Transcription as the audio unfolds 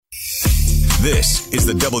This is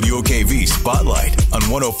the WOKV Spotlight on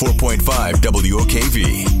 104.5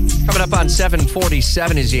 WOKV. Coming up on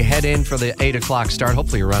 7:47 as you head in for the 8 o'clock start.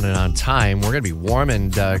 Hopefully you're running on time. We're going to be warm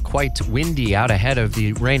and quite windy out ahead of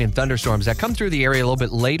the rain and thunderstorms that come through the area a little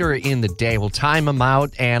bit later in the day. We'll time them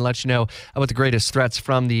out and let you know what the greatest threats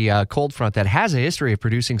from the cold front that has a history of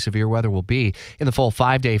producing severe weather will be in the full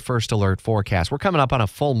 5-day first alert forecast. We're coming up on a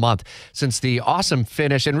full month since the awesome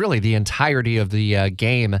finish and really the entirety of the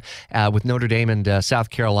game with Notre Dame and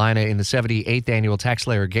South Carolina in the 78th annual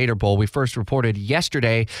TaxSlayer Gator Bowl. We first reported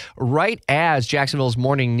yesterday, right as Jacksonville's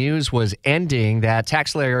morning news was ending, that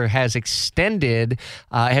TaxSlayer has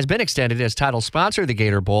been extended as title sponsor of the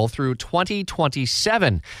Gator Bowl through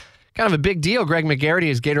 2027. Kind of a big deal. Greg McGarity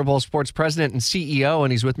is Gator Bowl Sports President and CEO,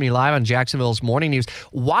 and he's with me live on Jacksonville's Morning News.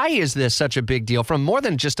 Why is this such a big deal from more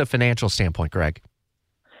than just a financial standpoint, Greg?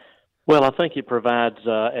 Well, I think it provides,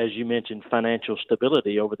 as you mentioned, financial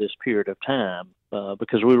stability over this period of time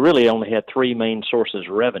because we really only had three main sources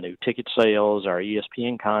of revenue: ticket sales, our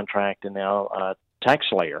ESPN contract, and now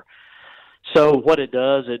TaxSlayer. So what it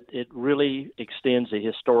does, it really extends the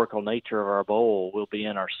historical nature of our bowl. We'll be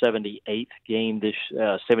in our 78th game this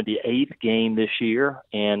year,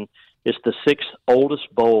 and it's the sixth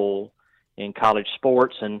oldest bowl in college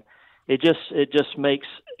sports, and it just makes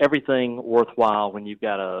everything worthwhile when you've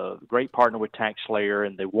got a great partner with TaxSlayer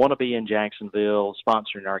and they want to be in Jacksonville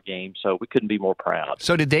sponsoring our game. So we couldn't be more proud.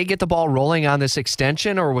 So did they get the ball rolling on this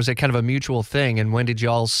extension, or was it kind of a mutual thing? And when did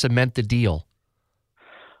y'all cement the deal?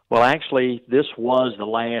 Well, actually, this was the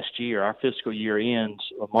last year. Our fiscal year ends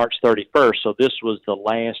March 31st, so this was the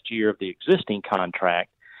last year of the existing contract.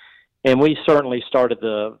 And we certainly started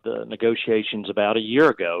the negotiations about a year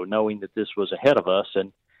ago, knowing that this was ahead of us,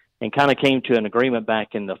 and kind of came to an agreement back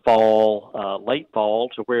in the fall, late fall,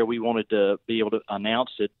 to where we wanted to be able to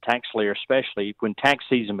announce it, TaxSlayer especially, when tax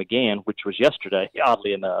season began, which was yesterday,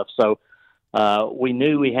 oddly enough. So we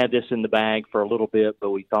knew we had this in the bag for a little bit, but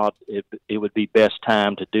we thought it would be best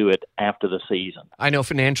time to do it after the season. I know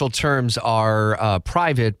financial terms are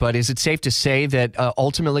private, but is it safe to say that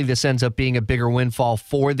ultimately this ends up being a bigger windfall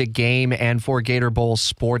for the game and for Gator Bowl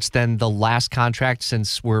sports than the last contract,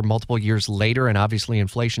 since we're multiple years later and obviously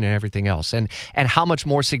inflation and everything else? And how much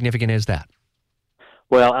more significant is that?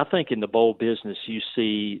 Well, I think in the bowl business you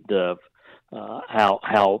see the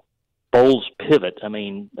how bowls pivot. I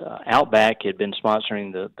mean, Outback had been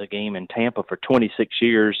sponsoring the game in Tampa for 26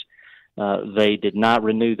 years. They did not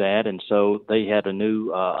renew that, and so they had a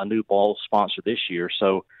new bowl sponsor this year.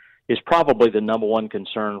 So it's probably the number one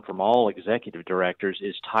concern from all executive directors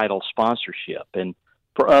is title sponsorship. And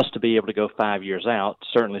for us to be able to go 5 years out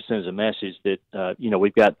certainly sends a message that,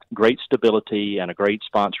 we've got great stability and a great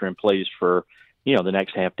sponsor in place for the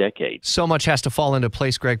next half decade. So much has to fall into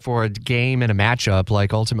place, Greg, for a game and a matchup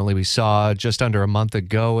like ultimately we saw just under a month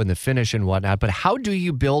ago in the finish and whatnot. But how do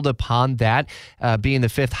you build upon that, being the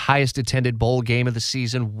fifth highest attended bowl game of the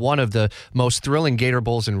season, one of the most thrilling Gator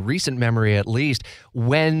Bowls in recent memory at least,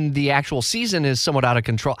 when the actual season is somewhat out of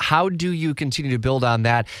control? How do you continue to build on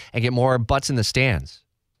that and get more butts in the stands?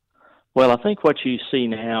 Well, I think what you see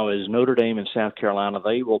now is Notre Dame and South Carolina,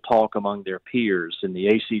 they will talk among their peers in the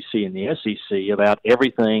ACC and the SEC about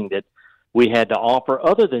everything that we had to offer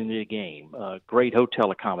other than the game. Great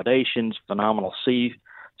hotel accommodations, phenomenal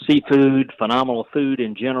seafood, phenomenal food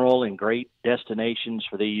in general, and great destinations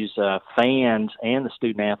for these fans and the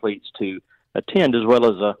student-athletes to attend, as well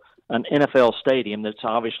as an NFL stadium that's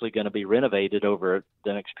obviously going to be renovated over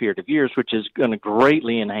the next period of years, which is going to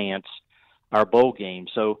greatly enhance our bowl game.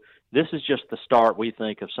 So this is just the start, we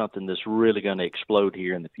think, of something that's really going to explode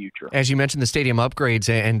here in the future. As you mentioned the stadium upgrades,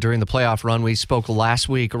 and during the playoff run, we spoke last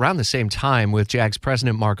week around the same time with Jags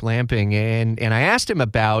president Mark Lamping, and I asked him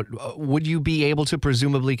about would you be able to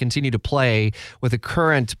presumably continue to play with the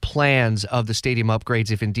current plans of the stadium upgrades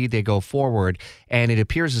if indeed they go forward, and it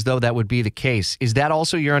appears as though that would be the case. Is that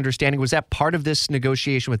also your understanding? Was that part of this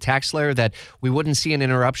negotiation with TaxSlayer, that we wouldn't see an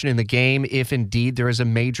interruption in the game if indeed there is a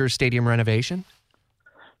major stadium renovation?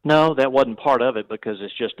 No, that wasn't part of it because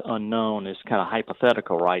it's just unknown. It's kind of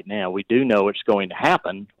hypothetical right now. We do know it's going to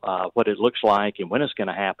happen. What it looks like and when it's going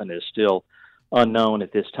to happen is still unknown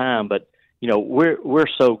at this time. But, we're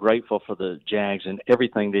so grateful for the Jags and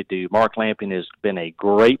everything they do. Mark Lamping has been a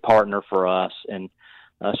great partner for us, and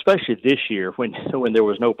especially this year when there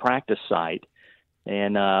was no practice site.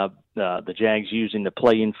 And the Jags using the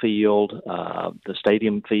playing field, the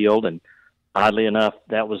stadium field, and oddly enough,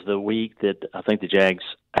 that was the week that I think the Jags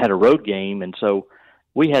had a road game, and so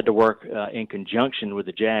we had to work in conjunction with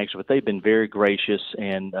the Jags, but they've been very gracious,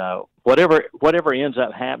 and whatever ends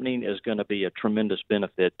up happening is going to be a tremendous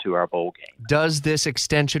benefit to our bowl game. Does this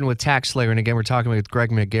extension with TaxSlayer, and again, we're talking with Greg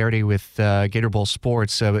McGarity with Gator Bowl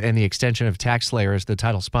Sports, and the extension of TaxSlayer as the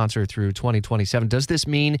title sponsor through 2027, does this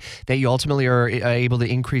mean that you ultimately are able to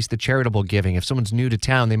increase the charitable giving? If someone's new to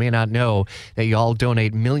town, they may not know that you all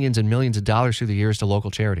donate millions and millions of dollars through the years to local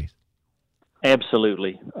charities.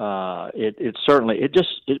 Absolutely. It certainly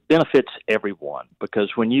benefits everyone,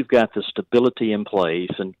 because when you've got the stability in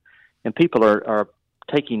place and people are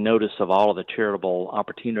taking notice of all of the charitable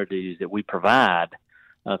opportunities that we provide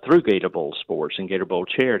through Gator Bowl Sports and Gator Bowl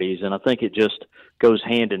Charities. And I think it just goes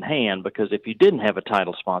hand in hand, because if you didn't have a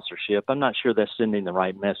title sponsorship, I'm not sure that's sending the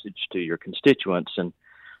right message to your constituents. And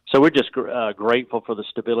so we're just grateful for the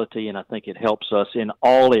stability, and I think it helps us in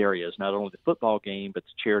all areas, not only the football game, but the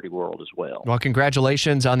charity world as well. Well,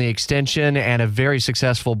 congratulations on the extension and a very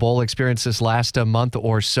successful bowl experience this last month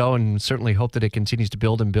or so, and certainly hope that it continues to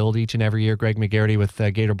build and build each and every year. Greg McGarity with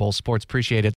Gator Bowl Sports. Appreciate it.